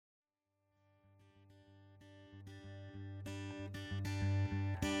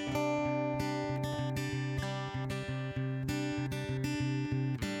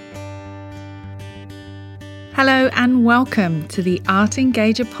Hello and welcome to the Art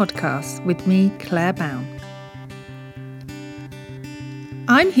Engager podcast with me, Claire Bown.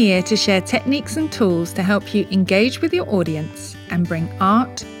 I'm here to share techniques and tools to help you engage with your audience and bring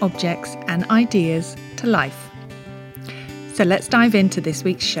art, objects and ideas to life. So let's dive into this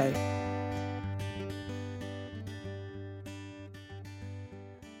week's show.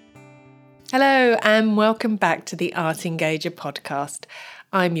 Hello and welcome back to the Art Engager podcast.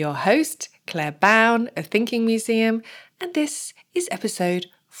 I'm your host, Claire Bown of Thinking Museum, and this is episode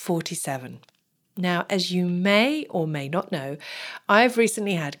 47. Now, as you may or may not know, I've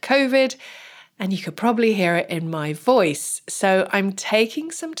recently had COVID, and you could probably hear it in my voice, so I'm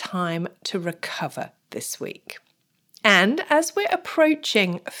taking some time to recover this week. And as we're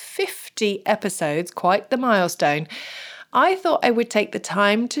approaching 50 episodes, quite the milestone, I thought I would take the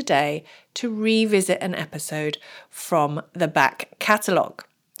time today to revisit an episode from the back catalogue.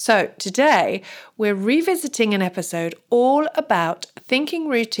 So today we're revisiting an episode all about thinking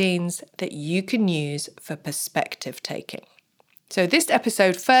routines that you can use for perspective taking. So this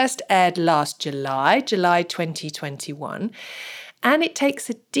episode first aired last July 2021, and it takes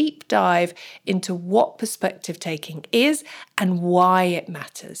a deep dive into what perspective taking is and why it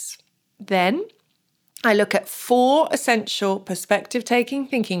matters. Then I look at 4 essential perspective-taking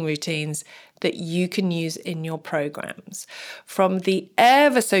thinking routines that you can use in your programs, from the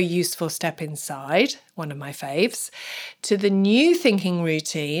ever so useful Step Inside, one of my faves, to the new thinking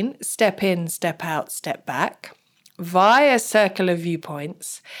routine, Step In, Step Out, Step Back, via circular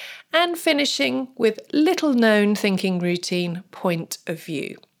viewpoints, and finishing with little-known thinking routine, Point of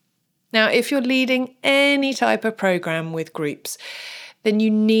View. Now, if you're leading any type of program with groups, then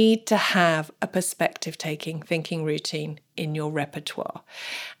you need to have a perspective-taking thinking routine in your repertoire.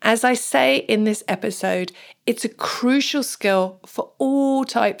 As I say in this episode, it's a crucial skill for all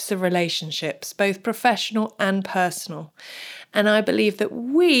types of relationships, both professional and personal. And I believe that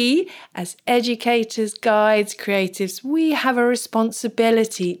we, as educators, guides, creatives, we have a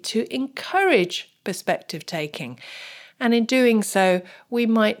responsibility to encourage perspective-taking. And in doing so, we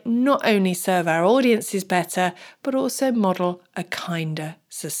might not only serve our audiences better, but also model a kinder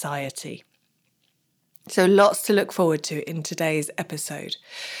society. So lots to look forward to in today's episode.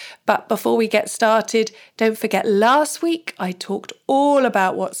 But before we get started, don't forget last week I talked all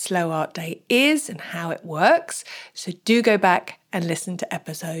about what Slow Art Day is and how it works. So do go back and listen to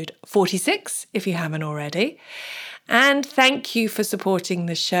episode 46 if you haven't already. And thank you for supporting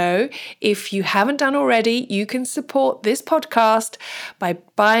the show. If you haven't done already, you can support this podcast by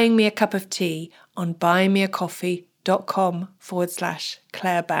buying me a cup of tea on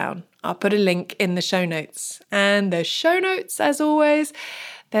buymeacoffee.com/Claire Bown. I'll put a link in the show notes. And the show notes, as always,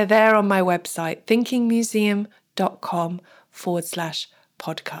 they're there on my website,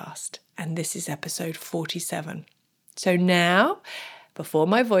 thinkingmuseum.com/podcast. And this is episode 47. So now, before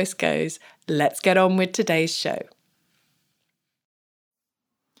my voice goes, let's get on with today's show.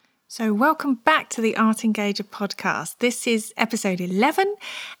 So welcome back to the Art Engager podcast. This is episode 11,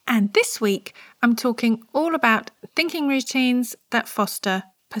 and this week I'm talking all about thinking routines that foster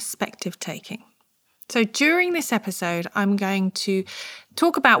perspective taking. So during this episode, I'm going to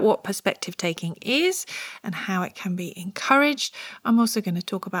talk about what perspective taking is and how it can be encouraged. I'm also going to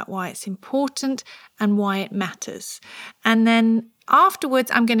talk about why it's important and why it matters. And then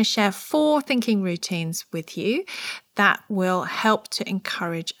afterwards, I'm going to share 4 thinking routines with you that will help to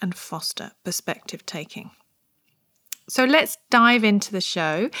encourage and foster perspective taking. So let's dive into the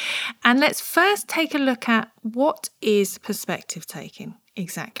show, and let's first take a look at what is perspective taking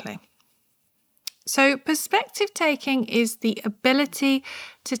exactly. So perspective taking is the ability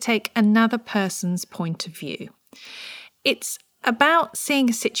to take another person's point of view. It's about seeing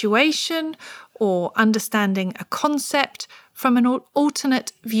a situation or understanding a concept from an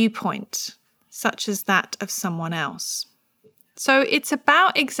alternate viewpoint, such as that of someone else. So it's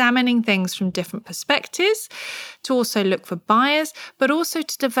about examining things from different perspectives, to also look for bias, but also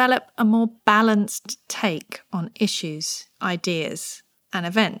to develop a more balanced take on issues, ideas, and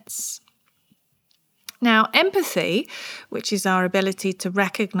events. Now, empathy, which is our ability to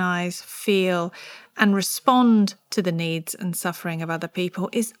recognise, feel, and respond to the needs and suffering of other people,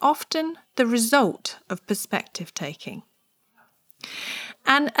 is often the result of perspective taking.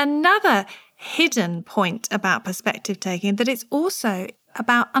 And another hidden point about perspective taking, that it's also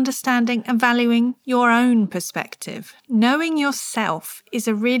about understanding and valuing your own perspective. Knowing yourself is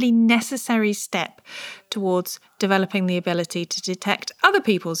a really necessary step towards developing the ability to detect other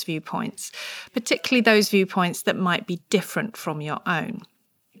people's viewpoints, particularly those viewpoints that might be different from your own.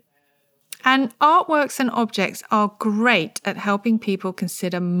 And artworks and objects are great at helping people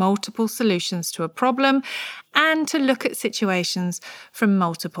consider multiple solutions to a problem and to look at situations from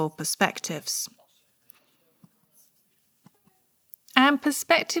multiple perspectives. And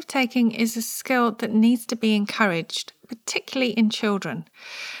perspective taking is a skill that needs to be encouraged, particularly in children.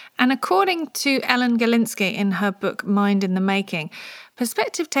 And according to Ellen Galinsky in her book Mind in the Making,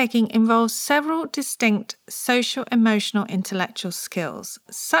 perspective taking involves several distinct social, emotional, intellectual skills,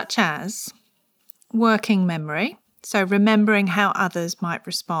 such as working memory, so remembering how others might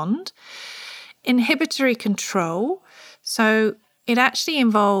respond, inhibitory control, so it actually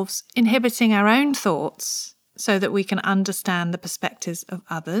involves inhibiting our own thoughts so that we can understand the perspectives of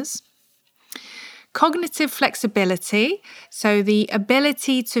others. Cognitive flexibility, so the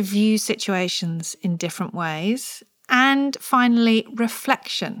ability to view situations in different ways. And finally,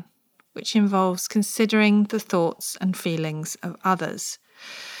 reflection, which involves considering the thoughts and feelings of others.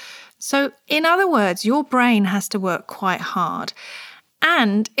 So, in other words, your brain has to work quite hard,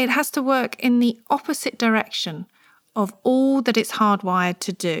 and it has to work in the opposite direction of all that it's hardwired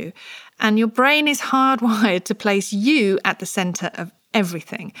to do. And your brain is hardwired to place you at the centre of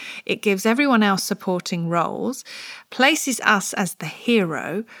everything. It gives everyone else supporting roles, places us as the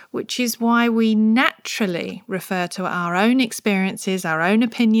hero, which is why we naturally refer to our own experiences, our own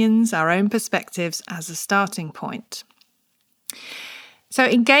opinions, our own perspectives as a starting point. So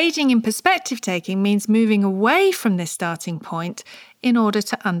engaging in perspective taking means moving away from this starting point in order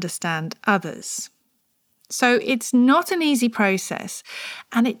to understand others. So it's not an easy process,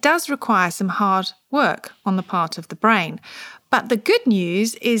 and it does require some hard work on the part of the brain. But the good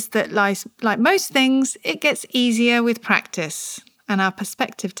news is that, like most things, it gets easier with practice, and our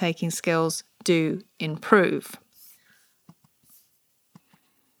perspective taking skills do improve.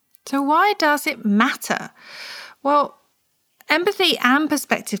 So why does it matter? Well, empathy and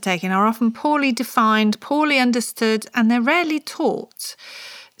perspective taking are often poorly defined, poorly understood, and they're rarely taught.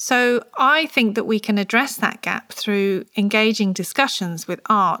 So I think that we can address that gap through engaging discussions with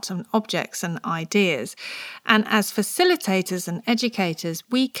art and objects and ideas. And as facilitators and educators,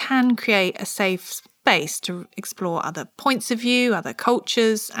 we can create a safe space to explore other points of view, other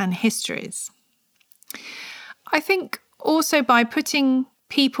cultures and histories. I think also by putting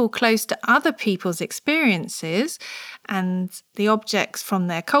people close to other people's experiences and the objects from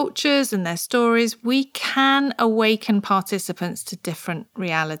their cultures and their stories, we can awaken participants to different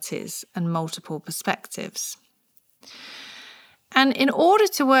realities and multiple perspectives. And in order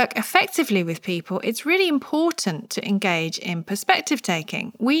to work effectively with people, it's really important to engage in perspective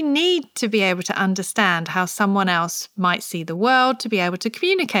taking. We need to be able to understand how someone else might see the world, to be able to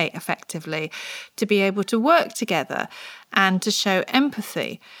communicate effectively, to be able to work together, and to show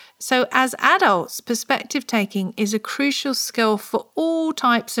empathy. So as adults, perspective taking is a crucial skill for all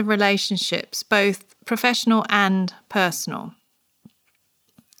types of relationships, both professional and personal.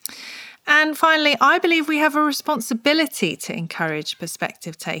 And finally, I believe we have a responsibility to encourage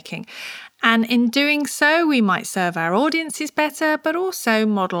perspective taking. And in doing so, we might serve our audiences better, but also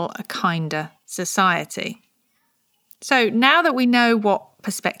model a kinder society. So now that we know what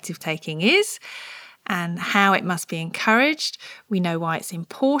perspective taking is and how it must be encouraged, we know why it's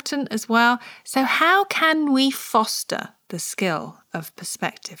important as well. So how can we foster the skill of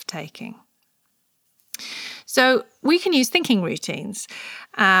perspective taking? So we can use thinking routines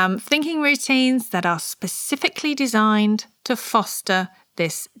that are specifically designed to foster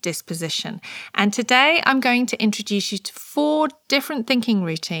this disposition. And today I'm going to introduce you to 4 different thinking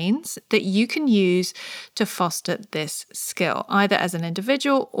routines that you can use to foster this skill, either as an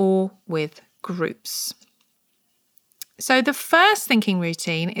individual or with groups. So the first thinking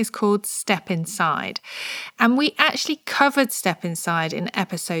routine is called Step Inside. And we actually covered Step Inside in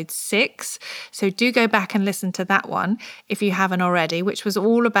episode 6. So do go back and listen to that one if you haven't already, which was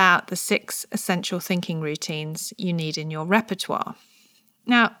all about the 6 essential thinking routines you need in your repertoire.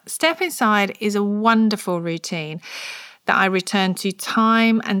 Now, Step Inside is a wonderful routine that I return to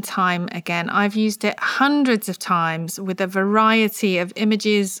time and time again. I've used it hundreds of times with a variety of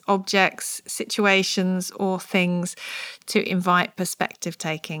images, objects, situations, or things to invite perspective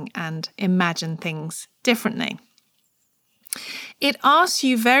taking and imagine things differently. It asks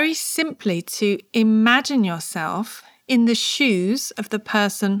you very simply to imagine yourself in the shoes of the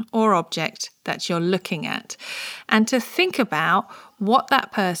person or object that you're looking at, and to think about what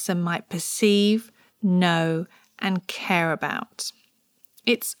that person might perceive, know, and care about.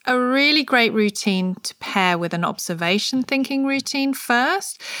 It's a really great routine to pair with an observation thinking routine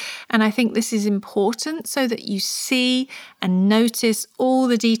first. And I think this is important so that you see and notice all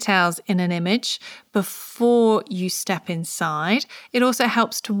the details in an image before you step inside. It also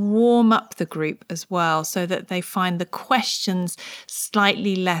helps to warm up the group as well so that they find the questions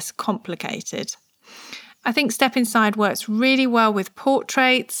slightly less complicated. I think Step Inside works really well with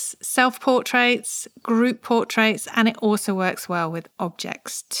portraits, self-portraits, group portraits, and it also works well with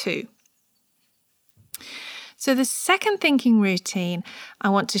objects too. So the second thinking routine I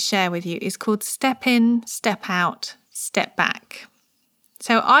want to share with you is called Step In, Step Out, Step Back.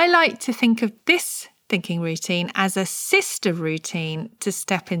 So I like to think of this thinking routine as a sister routine to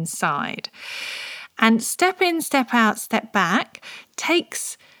Step Inside. And Step In, Step Out, Step Back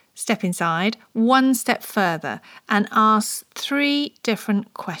takes Step Inside one step further and asks 3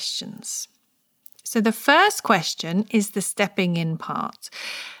 different questions. So the first question is the stepping in part.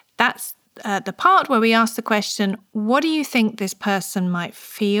 That's the part where we ask the question, what do you think this person might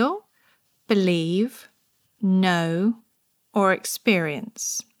feel, believe, know, or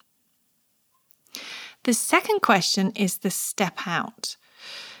experience? The second question is the step out,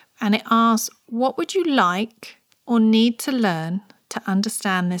 and it asks, what would you like or need to learn to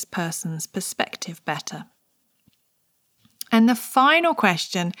understand this person's perspective better? And the final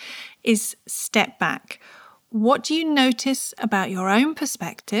question is step back. What do you notice about your own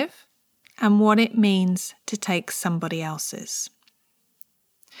perspective and what it means to take somebody else's?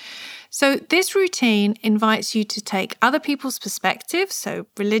 So this routine invites you to take other people's perspectives, so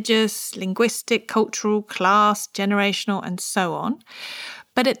religious, linguistic, cultural, class, generational, and so on.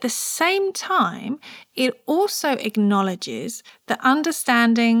 But at the same time, it also acknowledges that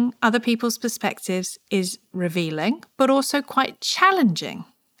understanding other people's perspectives is revealing, but also quite challenging,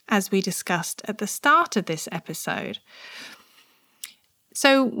 as we discussed at the start of this episode.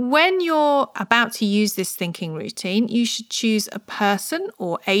 So when you're about to use this thinking routine, you should choose a person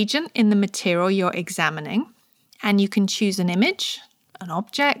or agent in the material you're examining, and you can choose an image, an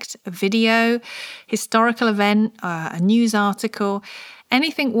object, a video, historical event, a news article.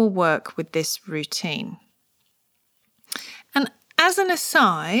 Anything will work with this routine. And as an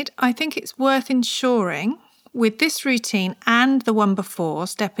aside, I think it's worth ensuring with this routine and the one before,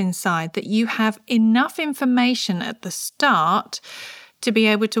 Step Inside, that you have enough information at the start to be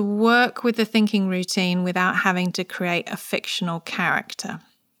able to work with the thinking routine without having to create a fictional character.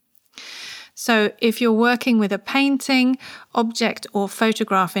 So if you're working with a painting, object, or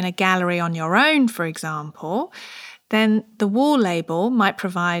photograph in a gallery on your own, for example, then the wall label might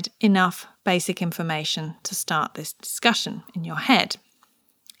provide enough basic information to start this discussion in your head.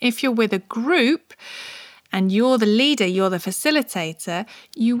 If you're with a group and you're the leader, you're the facilitator,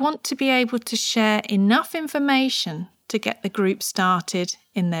 you want to be able to share enough information to get the group started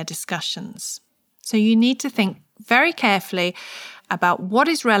in their discussions. So you need to think very carefully about what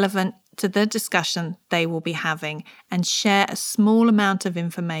is relevant to the discussion they will be having and share a small amount of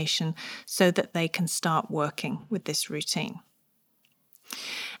information so that they can start working with this routine.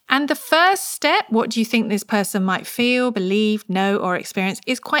 And the first step, what do you think this person might feel, believe, know, or experience,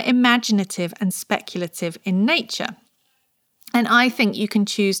 is quite imaginative and speculative in nature. And I think you can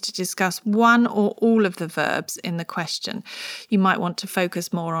choose to discuss one or all of the verbs in the question. You might want to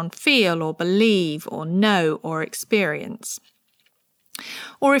focus more on feel or believe or know or experience.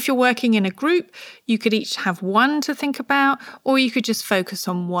 Or if you're working in a group, you could each have one to think about, or you could just focus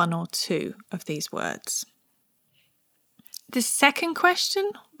on one or two of these words. The second question,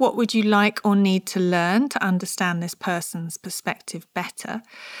 what would you like or need to learn to understand this person's perspective better,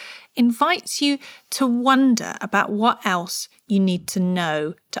 invites you to wonder about what else you need to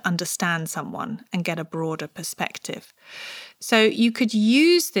know to understand someone and get a broader perspective. So you could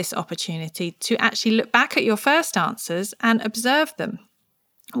use this opportunity to actually look back at your first answers and observe them.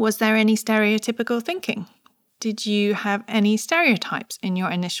 Was there any stereotypical thinking? Did you have any stereotypes in your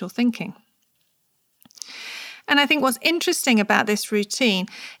initial thinking? And I think what's interesting about this routine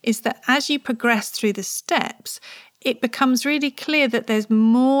is that as you progress through the steps, it becomes really clear that there's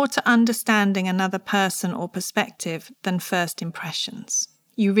more to understanding another person or perspective than first impressions.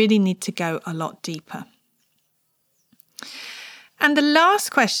 You really need to go a lot deeper. And the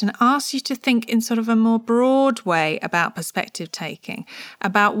last question asks you to think in sort of a more broad way about perspective taking,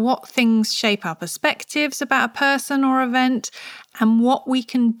 about what things shape our perspectives about a person or event, and what we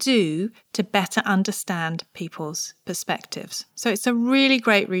can do to better understand people's perspectives. So it's a really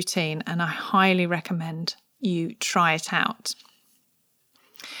great routine, and I highly recommend you try it out.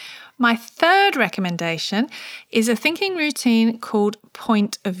 My third recommendation is a thinking routine called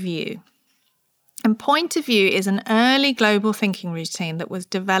Point of View. And point of view is an early global thinking routine that was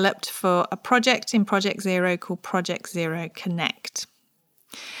developed for a project in Project Zero called Project Zero Connect.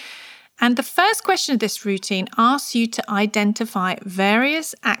 And the first question of this routine asks you to identify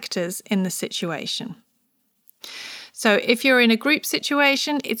various actors in the situation. So if you're in a group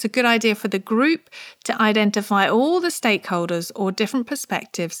situation, it's a good idea for the group to identify all the stakeholders or different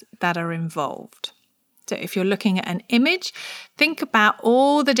perspectives that are involved. So if you're looking at an image, think about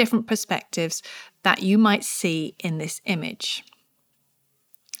all the different perspectives that you might see in this image.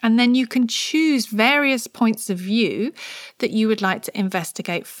 And then you can choose various points of view that you would like to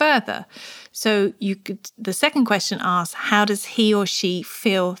investigate further. So the second question asks, how does he or she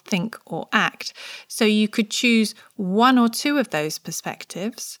feel, think, or act? So you could choose one or two of those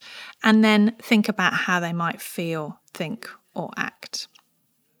perspectives and then think about how they might feel, think, or act.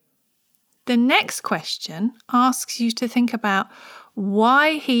 The next question asks you to think about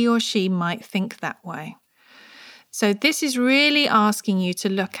why he or she might think that way. So this is really asking you to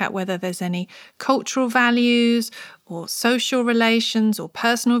look at whether there's any cultural values or social relations or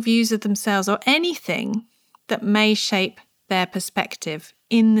personal views of themselves or anything that may shape their perspective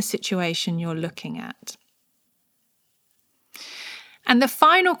in the situation you're looking at. And the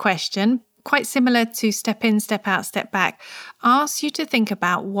final question, quite similar to step in, step out, step back, asks you to think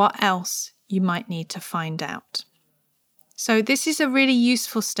about what else you might need to find out. So this is a really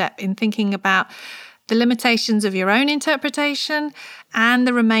useful step in thinking about the limitations of your own interpretation and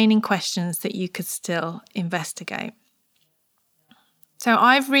the remaining questions that you could still investigate. So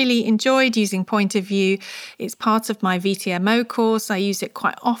I've really enjoyed using point of view. It's part of my VTMO course. I use it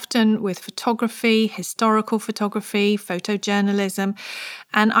quite often with photography, historical photography, photojournalism,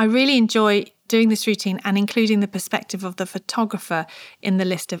 and I really enjoy doing this routine and including the perspective of the photographer in the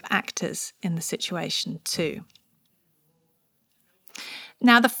list of actors in the situation too.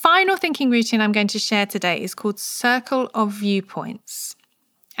 Now, the final thinking routine I'm going to share today is called Circle of Viewpoints.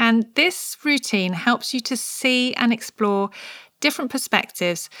 And this routine helps you to see and explore different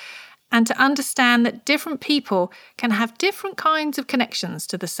perspectives and to understand that different people can have different kinds of connections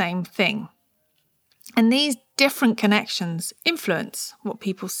to the same thing. And these different connections influence what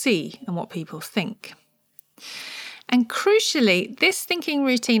people see and what people think. And crucially, this thinking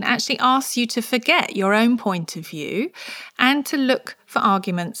routine actually asks you to forget your own point of view and to look for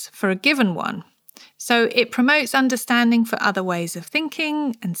arguments for a given one. So it promotes understanding for other ways of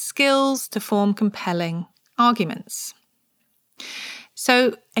thinking and skills to form compelling arguments.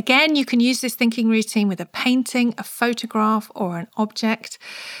 So again, you can use this thinking routine with a painting, a photograph, or an object,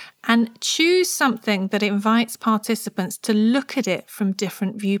 and choose something that invites participants to look at it from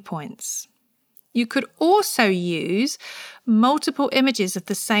different viewpoints. You could also use multiple images of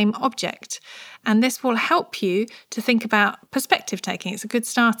the same object, and this will help you to think about perspective taking. It's a good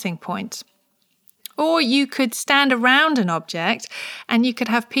starting point. Or you could stand around an object and you could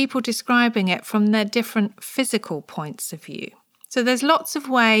have people describing it from their different physical points of view. So there's lots of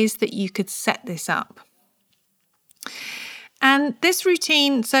ways that you could set this up. And this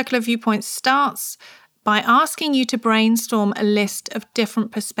routine, Circle of Viewpoints, starts by asking you to brainstorm a list of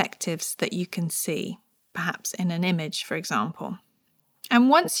different perspectives that you can see, perhaps in an image, for example. And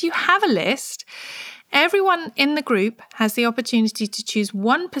once you have a list, everyone in the group has the opportunity to choose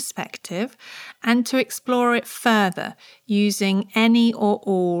one perspective and to explore it further using any or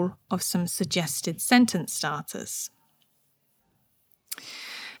all of some suggested sentence starters.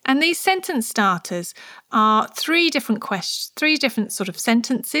 And these sentence starters are three different sort of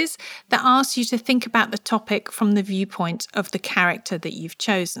sentences that ask you to think about the topic from the viewpoint of the character that you've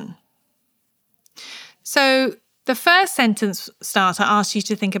chosen. So the first sentence starter asks you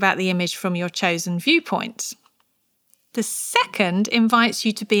to think about the image from your chosen viewpoint. The second invites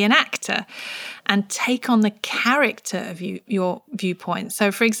you to be an actor and take on the character of your viewpoint. So,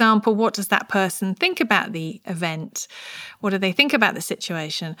 for example, what does that person think about the event? What do they think about the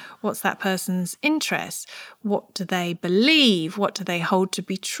situation? What's that person's interest? What do they believe? What do they hold to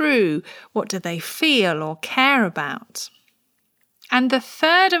be true? What do they feel or care about? And the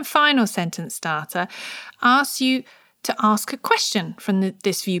third and final sentence starter asks you to ask a question from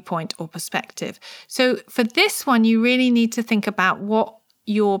this viewpoint or perspective. So for this one, you really need to think about what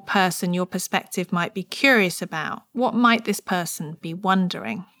your perspective might be curious about. What might this person be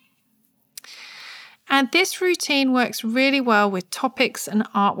wondering? And this routine works really well with topics and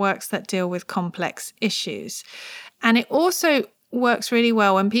artworks that deal with complex issues. And it also works really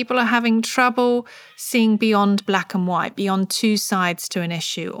well when people are having trouble seeing beyond black and white, beyond two sides to an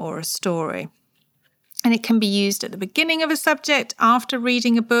issue or a story. And it can be used at the beginning of a subject, after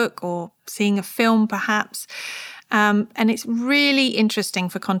reading a book or seeing a film perhaps. And it's really interesting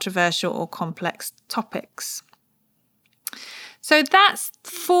for controversial or complex topics. So that's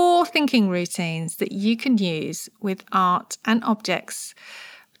 4 thinking routines that you can use with art and objects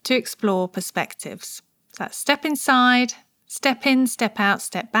to explore perspectives. So that's step inside, step in, step out,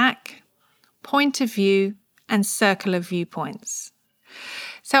 step back, point of view, and circle of viewpoints.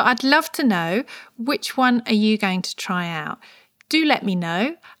 So I'd love to know, which one are you going to try out? Do let me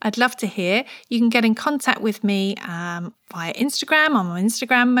know. I'd love to hear. You can get in contact with me via Instagram. I'm on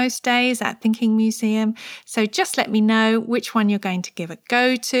Instagram most days at Thinking Museum. So just let me know which one you're going to give a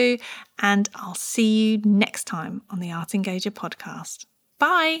go to, and I'll see you next time on the Art Engager podcast.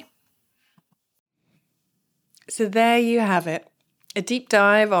 Bye. So there you have it. A deep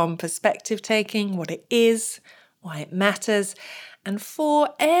dive on perspective taking, what it is, why it matters, and 4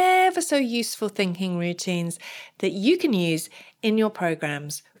 ever so useful thinking routines that you can use in your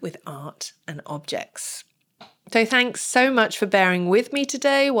programs with art and objects. So thanks so much for bearing with me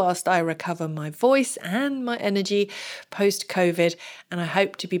today whilst I recover my voice and my energy post-COVID, and I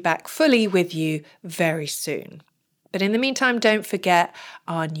hope to be back fully with you very soon. But in the meantime, don't forget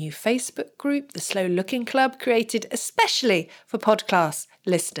our new Facebook group, the Slow Looking Club, created especially for podcast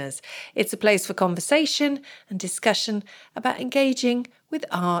listeners. It's a place for conversation and discussion about engaging with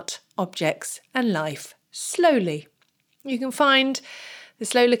art, objects, and life slowly. You can find the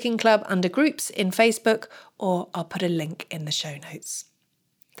Slow Looking Club under groups in Facebook, or I'll put a link in the show notes.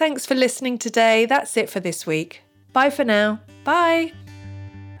 Thanks for listening today. That's it for this week. Bye for now. Bye.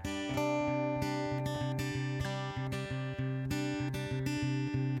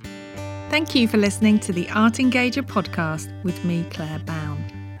 Thank you for listening to the Art Engager podcast with me, Claire Bown.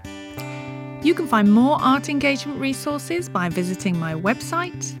 You can find more art engagement resources by visiting my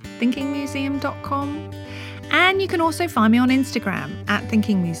website, thinkingmuseum.com, and you can also find me on Instagram at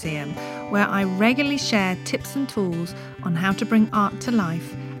Thinking Museum, where I regularly share tips and tools on how to bring art to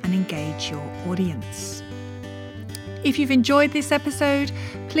life and engage your audience. If you've enjoyed this episode,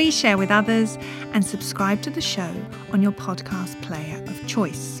 please share with others and subscribe to the show on your podcast player of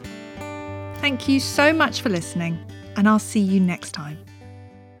choice. Thank you so much for listening, and I'll see you next time.